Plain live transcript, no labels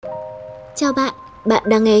Chào bạn, bạn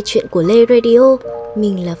đang nghe chuyện của Lê Radio.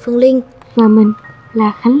 Mình là Phương Linh. Và mình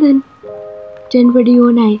là Khánh Linh. Trên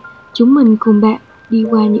radio này, chúng mình cùng bạn đi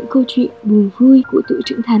qua những câu chuyện buồn vui của tuổi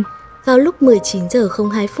trưởng thành. Vào lúc 19 giờ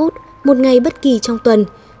 02 phút, một ngày bất kỳ trong tuần,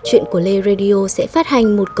 chuyện của Lê Radio sẽ phát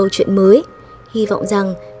hành một câu chuyện mới. Hy vọng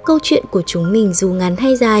rằng câu chuyện của chúng mình dù ngắn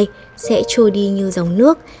hay dài sẽ trôi đi như dòng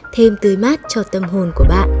nước, thêm tươi mát cho tâm hồn của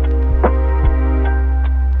bạn.